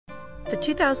The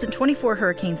 2024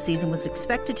 hurricane season was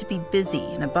expected to be busy,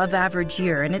 an above-average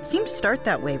year, and it seemed to start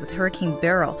that way with Hurricane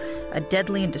Beryl, a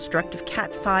deadly and destructive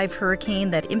Cat 5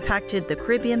 hurricane that impacted the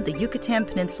Caribbean, the Yucatan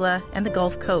Peninsula, and the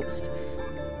Gulf Coast.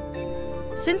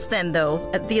 Since then, though,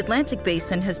 the Atlantic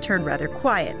Basin has turned rather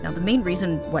quiet. Now, the main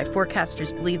reason why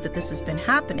forecasters believe that this has been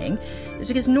happening is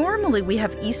because normally we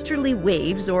have easterly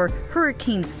waves, or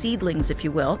hurricane seedlings, if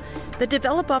you will, that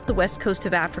develop off the west coast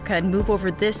of Africa and move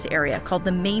over this area called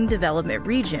the main development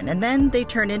region, and then they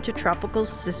turn into tropical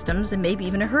systems and maybe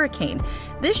even a hurricane.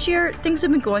 This year, things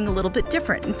have been going a little bit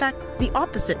different. In fact, the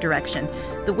opposite direction.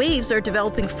 The waves are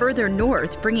developing further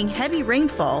north, bringing heavy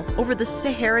rainfall over the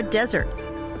Sahara Desert.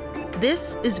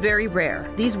 This is very rare.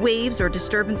 These waves or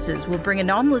disturbances will bring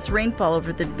anomalous rainfall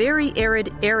over the very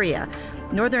arid area.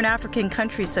 Northern African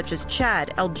countries such as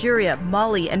Chad, Algeria,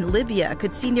 Mali, and Libya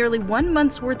could see nearly 1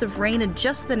 month's worth of rain in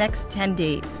just the next 10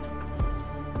 days.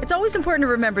 It's always important to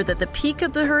remember that the peak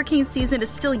of the hurricane season is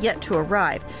still yet to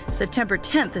arrive. September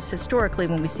 10th is historically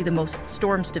when we see the most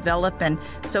storms develop, and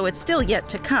so it's still yet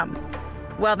to come.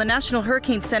 While the National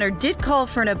Hurricane Center did call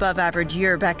for an above-average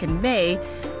year back in May,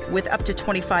 with up to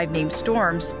 25 named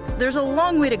storms, there's a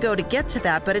long way to go to get to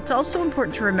that, but it's also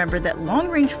important to remember that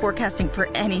long-range forecasting for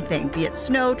anything, be it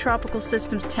snow, tropical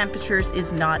systems, temperatures,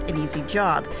 is not an easy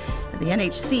job. The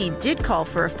NHC did call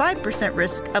for a 5%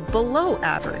 risk of below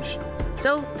average.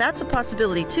 So that's a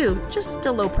possibility too, just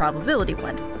a low probability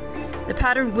one. The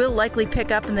pattern will likely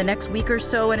pick up in the next week or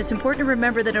so, and it's important to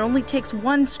remember that it only takes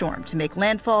one storm to make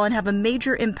landfall and have a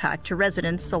major impact to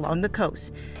residents along the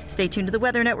coast. Stay tuned to the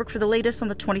Weather Network for the latest on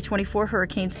the 2024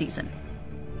 hurricane season.